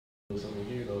Something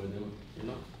here though, and then you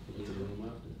know, we to the room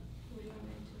after. We don't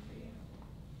need to for you.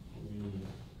 I mean,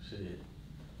 shit.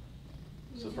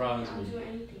 Surprise me. I'll do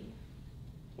anything.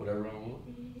 Whatever I want.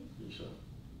 Mm-hmm. You sure?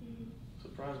 Mm-hmm.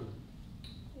 Surprise me.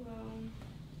 Well,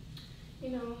 you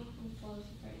know, I'm full of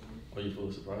surprises. Are you full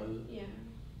of surprises? Yeah.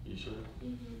 You sure?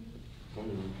 Mm-hmm. Come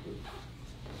on.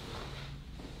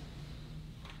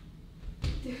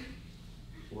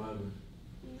 What happened?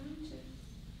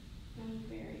 I'm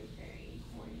very, very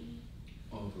horny.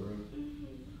 Oh, for real? Mm-hmm.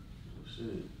 Oh,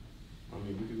 shit. I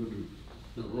mean, we could go to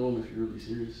the room if you're really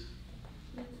serious.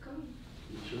 Let's go.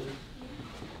 You sure? Yeah.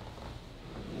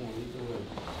 Come on, let's go.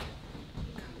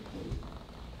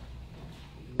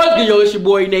 What's good, yo? It's your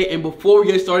boy Nate, and before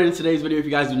we get started in today's video, if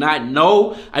you guys do not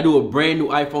know, I do a brand new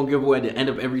iPhone giveaway at the end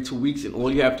of every 2 weeks, and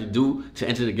all you have to do to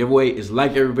enter the giveaway is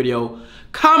like every video,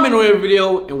 comment on every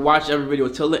video, and watch every video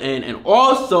till the end. And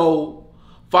also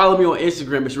follow me on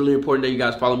Instagram. It's really important that you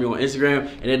guys follow me on Instagram,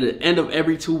 and at the end of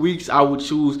every 2 weeks, I will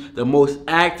choose the most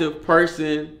active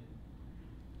person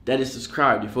that is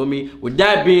subscribed. You feel me? With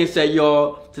that being said,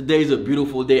 y'all, today's a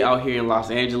beautiful day out here in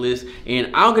Los Angeles, and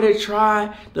I'm gonna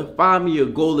try to find me a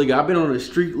gold digger. I've been on a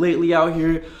streak lately out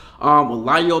here. A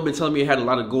lot of y'all been telling me I had a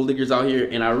lot of gold diggers out here,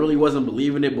 and I really wasn't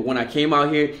believing it. But when I came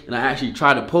out here and I actually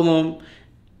tried to pull them,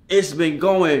 it's been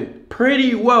going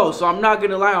pretty well. So I'm not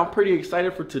gonna lie, I'm pretty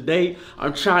excited for today.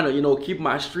 I'm trying to, you know, keep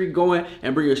my streak going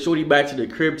and bring a shorty back to the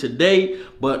crib today.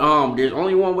 But there's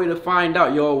only one way to find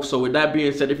out, y'all. So with that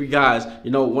being said, if you guys,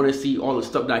 you know, want to see all the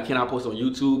stuff that I cannot post on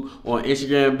YouTube or on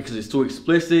Instagram because it's too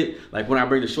explicit, like when I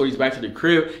bring the shorties back to the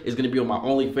crib, it's gonna be on my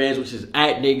OnlyFans, which is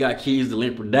at Nate Got Keys. The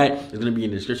link for that is gonna be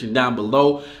in the description down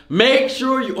below. Make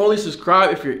sure you only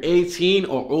subscribe if you're 18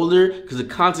 or older, because the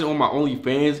content on my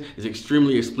OnlyFans is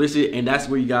extremely explicit, and that's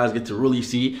where you guys get to really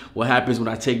see what happens when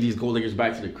I take these gold diggers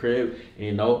back to the crib. And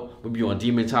you know, we'll be on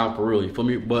demon time for real, you feel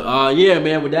me? But yeah,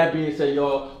 man, with that being said,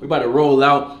 y'all, we about to roll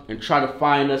out and try to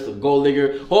find us a gold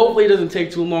digger. Hopefully it doesn't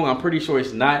take too long. I'm pretty sure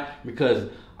it's not, because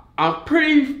I'm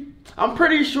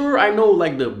pretty sure I know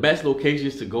like the best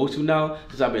locations to go to now,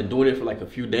 since I've been doing it for like a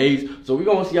few days. So we're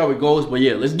gonna see how it goes. But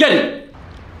yeah, let's get it.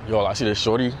 Yo, I see this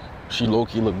shorty. She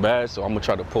low-key look bad, so I'm gonna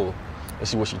try to pull. Let's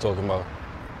see what she talking about.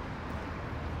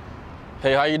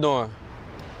 Hey, how you doing?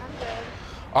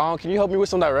 I'm good. Can you help me with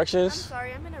some directions? I'm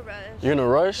sorry, I'm in a rush. You're in a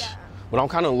rush? Yeah. But I'm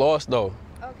kind of lost though.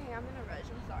 Okay, I'm in a rush,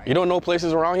 I'm sorry. You don't know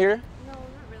places around here? No, not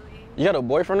really. You got a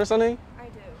boyfriend or something? I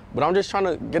do. But I'm just trying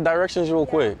to get directions real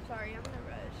quick. I'm sorry, I'm in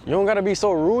a rush. You don't gotta be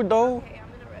so rude though. Okay,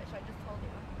 I'm in a rush, I just told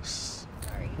you.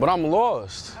 Sorry. But I'm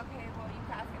lost. Okay, well, you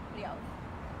can ask somebody else.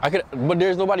 I could, but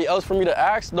there's nobody else for me to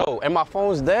ask though, and my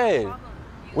phone's dead.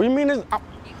 What do you mean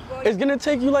it's gonna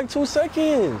take you like 2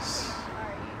 seconds?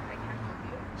 Sorry, I can't help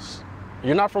you.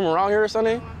 You're not from around here or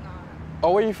something? No, I'm not.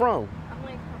 Oh, where you from? I'm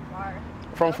like from far.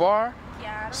 From far?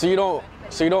 Yeah, I So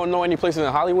you don't know any places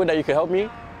in Hollywood that you can help me?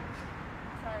 No.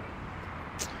 Sorry.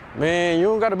 Man, you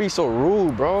don't gotta be so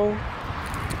rude, bro. Is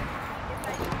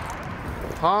that your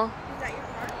car? Huh? Is that your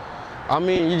car? I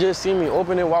mean, you just see me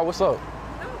open it. Why? What's up? No,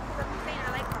 because I'm saying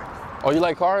I like cars. Oh, you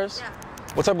like cars? Yeah,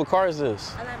 What type of car is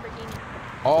this? a Lamborghini.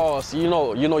 Oh, so you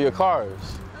know your cars.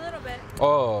 A little bit.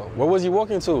 Oh, where was you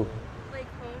walking to? Like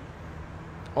home.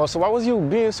 Oh, so why was you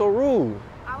being so rude?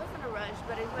 I was in a rush,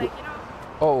 but it's like, you know.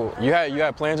 Oh, you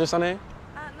had plans or something?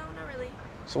 No, not really.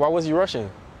 So why was you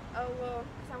rushing? Oh, well,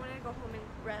 because I wanted to go home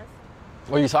and rest.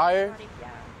 Were you tired? Yeah.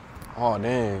 Oh,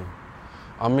 dang.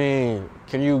 I mean,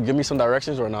 can you give me some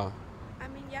directions or not? I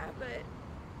mean, yeah, but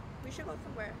we should go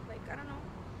somewhere. Like, I don't know,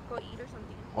 go eat or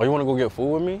something. Oh, you want to go get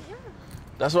food with me? Yeah.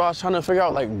 That's what I was trying to figure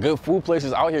out, like good food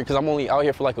places out here, because I'm only out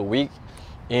here for like a week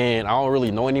and I don't really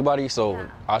know anybody. So Yeah.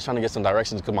 I was trying to get some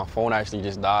directions because my phone actually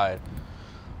just died.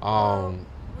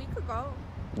 We could go.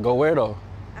 Go where though?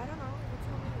 I don't know. You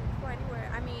tell me. We could go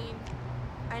anywhere. I mean,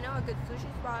 I know a good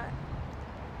sushi spot.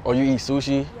 Oh, you eat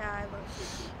sushi? Yeah, I love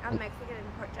sushi. I'm Mexican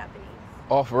and part Japanese.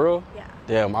 Oh, for real? Yeah.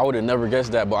 Damn, I would have never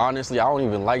guessed that. But honestly, I don't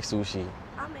even like sushi.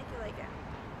 I'll make it like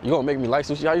it. You gonna make me like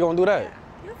sushi? How you gonna do that? Yeah.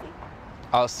 You'll see.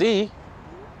 I'll see.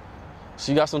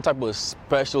 So you got some type of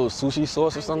special sushi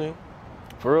sauce or something?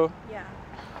 For real? Yeah.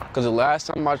 Because the last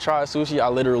time I tried sushi, I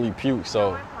literally puked.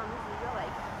 So No, I promise you, you'll like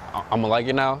it. I'm gonna like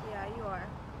it now? Yeah, you are.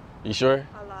 You sure?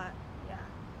 A lot. Yeah.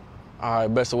 All right,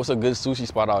 bet. So what's a good sushi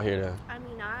spot out here then? I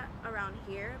mean, not around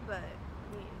here, but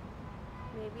I mean,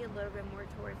 maybe a little bit more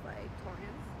towards like Torrance.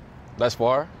 That's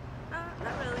far? Not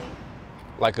really.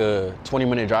 Like a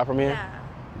 20-minute drive from here? Yeah.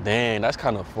 Dang, that's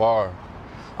kind of far.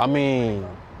 I mean,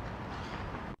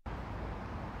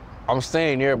 I'm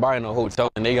staying nearby in a hotel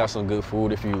and they got some good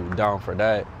food if you down for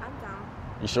that. I'm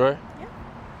down. You sure? Yeah.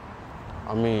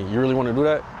 I mean, you really want to do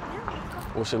that? Yeah, let's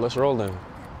go. Well, shit, let's roll then.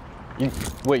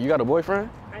 Wait, you got a boyfriend?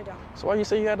 I don't. So why you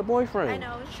say you had a boyfriend? I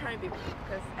know, I was trying to be rude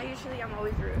because I'm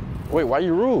always rude. Wait, why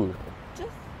you rude? Just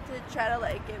to try to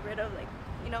like get rid of like,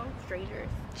 strangers.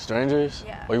 Strangers?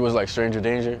 Yeah. Or you was like stranger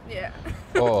danger? Yeah.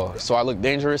 Oh, so I look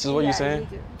dangerous is what you saying?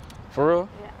 You do. For real?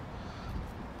 Yeah.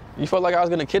 You felt like I was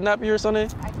gonna kidnap you or something?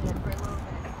 I did for a little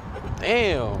bit.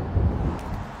 Damn.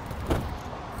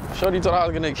 Shorty thought I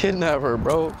was gonna kidnap her,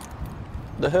 bro.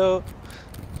 The hell?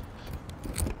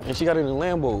 And she got in a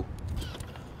Lambo.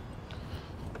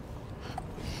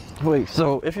 Wait,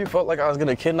 so if you felt like I was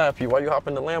gonna kidnap you, why you hop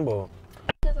in the Lambo?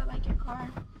 Because I like your car.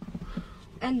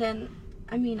 And then,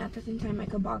 at the same time, I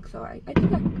could box, so I think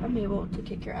I'm able to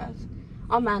kick your ass.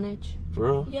 I'll manage. For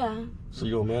real? Yeah. So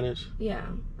you gonna manage? Yeah.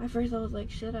 At first I was like,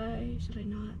 should I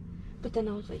not? But then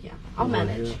I was like, yeah, I'll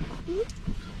manage. Yeah.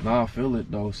 Nah, I feel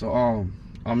it though. So I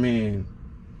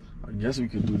guess we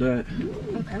could do that.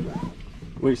 Okay.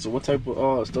 Wait, so what type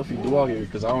of stuff you do out here?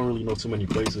 Because I don't really know too many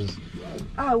places.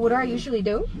 What do I usually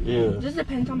do? Yeah. Just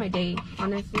depends on my day,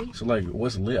 honestly. So like,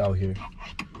 what's lit out here?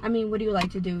 What do you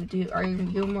like to do? Are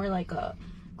you more like a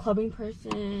clubbing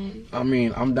person?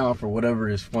 I'm down for whatever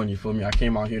is fun, you feel me? I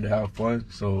came out here to have fun,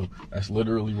 so that's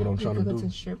literally what I'm trying to do. You go to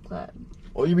the strip club.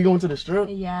 Oh, you be going to the strip?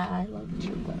 Yeah, I love the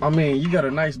strip club. You got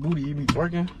a nice booty. You be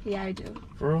twerking? Yeah, I do.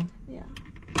 For real? Yeah.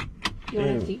 You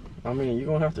wanna see? You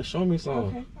gonna have to show me some.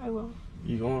 Okay, I will.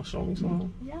 You gonna show me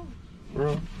some? Yeah. For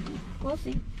real? We'll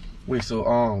see. Wait, so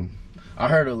I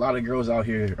heard a lot of girls out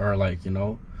here are like,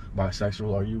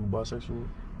 bisexual. Are you bisexual?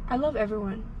 I love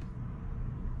everyone.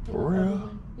 For real?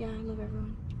 Everyone. Yeah, I love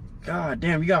everyone. God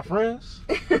damn, you got friends?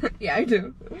 Yeah, I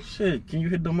do. Shit, can you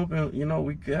hit them up and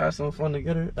we could have some fun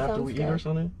together after we eat or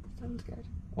something? Sounds good.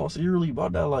 Oh, so you really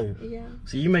about that life? Yeah.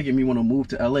 See, you making me want to move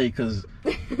to LA because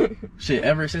shit,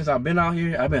 ever since I've been out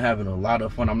here, I've been having a lot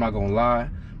of fun. I'm not gonna lie.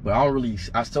 But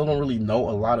I still don't really know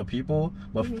a lot of people.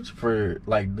 But for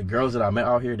like the girls that I met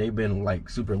out here, they've been like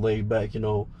super laid back,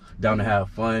 down to have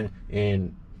fun,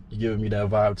 and you giving me that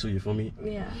vibe too. You feel me?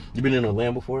 Yeah. You been in a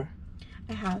land before?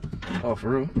 I have. Oh, for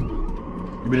real?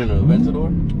 You been in an Aventador?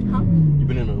 Huh? You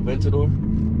been in an Aventador?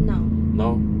 No.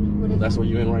 No? What is That's where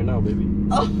you in right now, baby.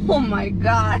 Oh my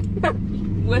God.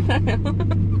 What the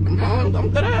hell? I'm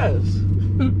dead ass.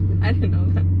 I didn't know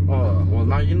that. Oh, well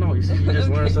now you know. You see, you just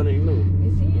learned something new.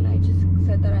 You see, and I just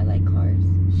said that I like cars.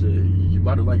 Shit, you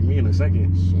about to like me in a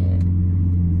second. Shit,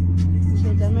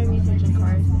 done my research on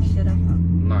cars. Should have.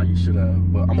 Nah, you should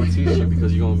have. But I'm gonna teach you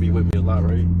because you're gonna be with me a lot,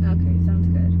 right? Okay, sounds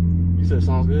good. You said it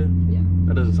sounds good? Yeah.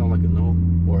 That doesn't sound like a no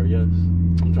or a yes.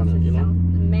 I'm trying to,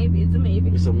 Maybe. It's a maybe.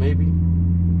 It's a maybe?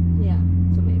 Yeah,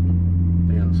 it's a maybe.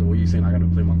 Damn, so what you saying? I gotta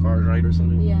play my cards right or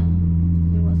something? Yeah.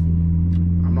 You will see.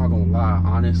 I'm not gonna lie,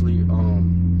 honestly, you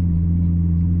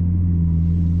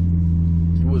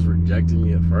was rejecting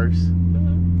me at first,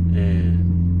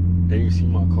 and then you see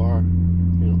my car,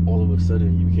 and all of a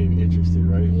sudden you became interested,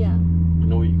 right? Yeah. You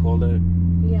know what you call that?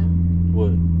 Yeah.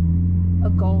 What? A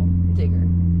gold digger.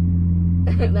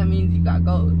 That means you got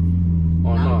gold.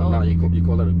 Oh, no, you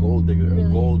call that a gold digger. Really? A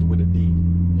gold with a D.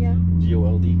 Yeah.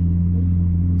 G-O-L-D.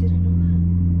 Didn't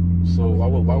know that. So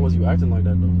why was you acting like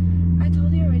that though? I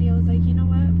told you already. I was like, you know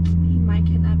what? He might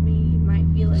kidnap me. He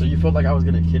might be like. So you felt like I was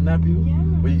gonna kidnap you? Yeah.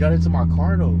 But you got into my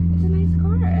car though. It's a nice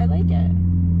car. I like it.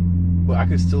 But I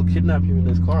could still kidnap you in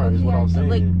this car, is what I'm saying.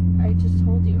 Like, I just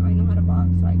told you, I know how to box,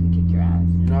 so I could kick your ass.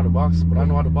 You know how to box, but I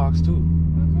know how to box too.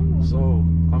 Okay. So,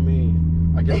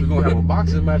 I guess we're gonna have a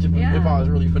boxing match if I was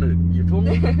really finna, you feel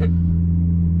me?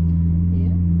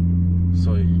 Yeah.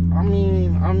 So,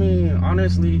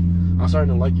 honestly, I'm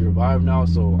starting to like your vibe now,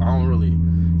 so I don't really,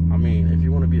 if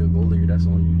you wanna be a gold digger, that's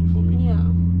on you feel me? Yeah.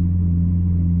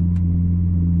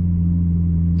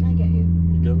 I get you.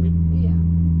 You get me? Yeah.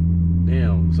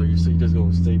 Damn, so you just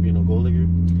gonna stay being a gold digger?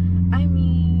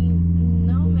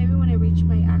 No, maybe when I reach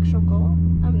my actual goal,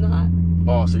 I'm not.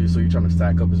 Oh, so you're trying to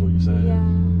stack up is what you're saying? Yeah.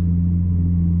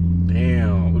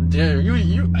 Damn,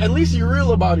 you at least you're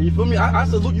real about it, you feel me? I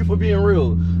salute you for being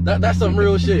real. That's some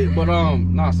real shit. But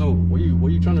so what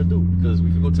you trying to do? Because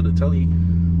we could go to the telly.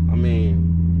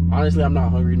 Honestly, I'm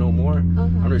not hungry no more. Okay.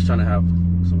 I'm just trying to have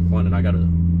some fun, and I got a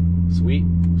suite,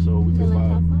 so we So can let's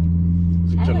vibe. have fun.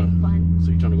 So you I like fun.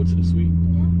 So you trying to go to the suite?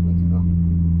 Yeah, we could go.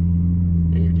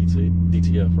 And your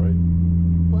DTF, right?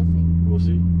 We'll see. We'll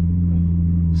see.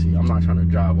 See, I'm not trying to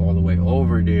drive all the way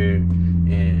over there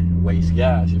and waste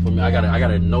gas. You feel me? Yeah. I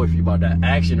gotta know if you about that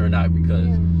action or not because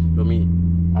you feel me?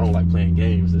 I don't like playing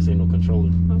games. This ain't no controller.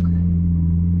 Okay.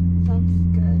 Sounds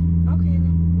good. Okay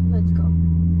then, let's go.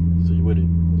 So you with it?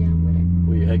 Yeah, I'm with it.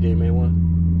 Well, your head game A1?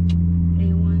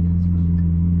 A1 as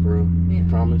fuck. For real? Yeah.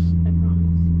 Promise? I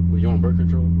promise. Well, you on birth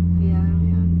control? Yeah.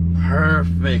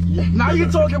 Perfect. Now you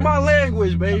talking my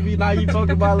language, baby. Now you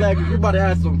talking my language. We about to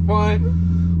have some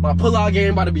fun. My pull-out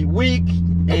game about to be weak,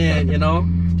 and you know,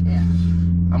 Yeah.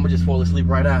 I'm gonna just fall asleep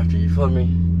right after. You feel me?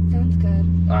 Sounds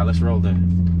good. All right, let's roll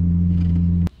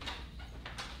then.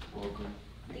 Welcome.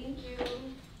 Thank you.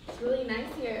 It's really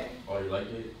nice here. Oh, you like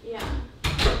it? Yeah.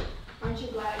 Aren't you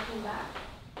glad I came back?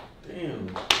 Damn.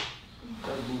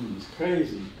 That booty is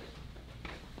crazy.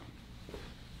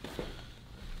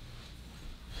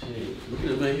 Shit, we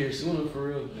could have been here sooner for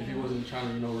real. If you wasn't trying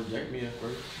to, you know, reject me at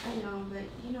first. I know, but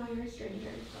you know you're a stranger,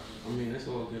 so. I mean, that's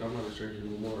all good. I'm not a stranger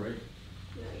no more, right?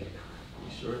 No, you're not.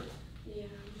 You sure? Yeah,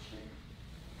 I'm sure.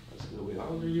 That's good. Wait, how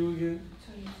old are you again?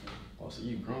 22. Oh, so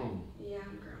you grown. Yeah,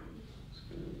 I'm grown. That's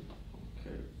good.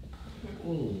 Okay. I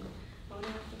Mm. want to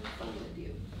have some fun with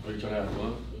you. Are you trying to have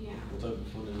fun? Yeah. What type of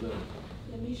fun is that?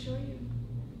 Let me show you.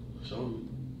 Show me.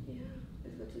 Yeah.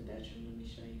 Let's go to the bedroom. Let me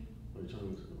show you. What are you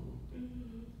trying to do?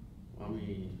 Mm-hmm. I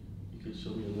mean, you could show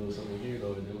me a little something here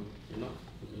though, and then, you know,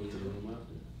 we can go to the room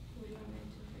after. What do you want me to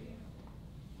do for you?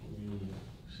 I mean,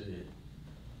 shit.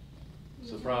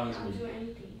 Surprise I'll me. do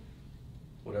anything.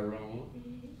 Whatever I want.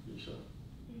 Mm-hmm. You sure?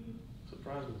 Mm-hmm.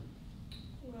 Surprise me.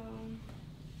 Well,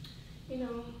 you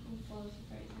know, I'm full of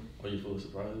surprises. Are you full of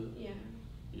surprises? Yeah.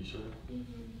 You sure? Mm-hmm.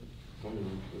 Come here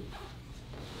real quick.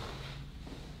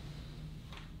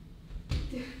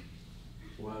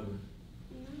 What happened?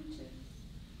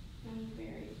 I'm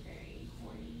very, very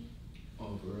horny.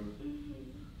 Oh, for real? Mm-hmm.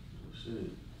 Oh,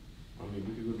 shit. I mean,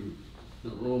 we could go to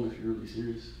the room if you're really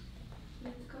serious.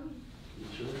 Let's go. You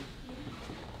sure? Yeah.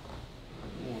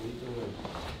 Come on, lead the way.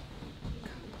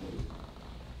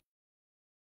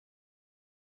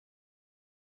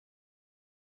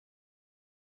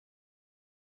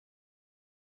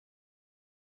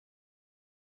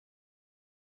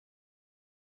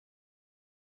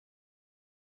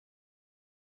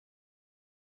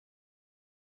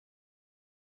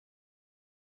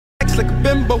 Like a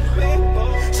bimbo,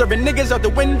 serving niggas out the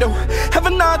window. Have a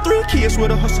 9-3 kids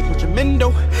with a hustle with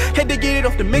Jamendo. Had to get it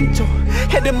off the mental,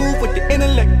 had to move with the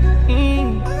intellect.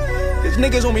 These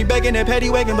niggas want me back in that paddy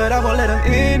wagon, but I won't let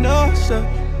them in, no, sir.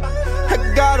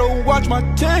 I gotta watch my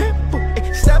tempo.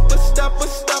 Step a step a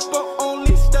step up.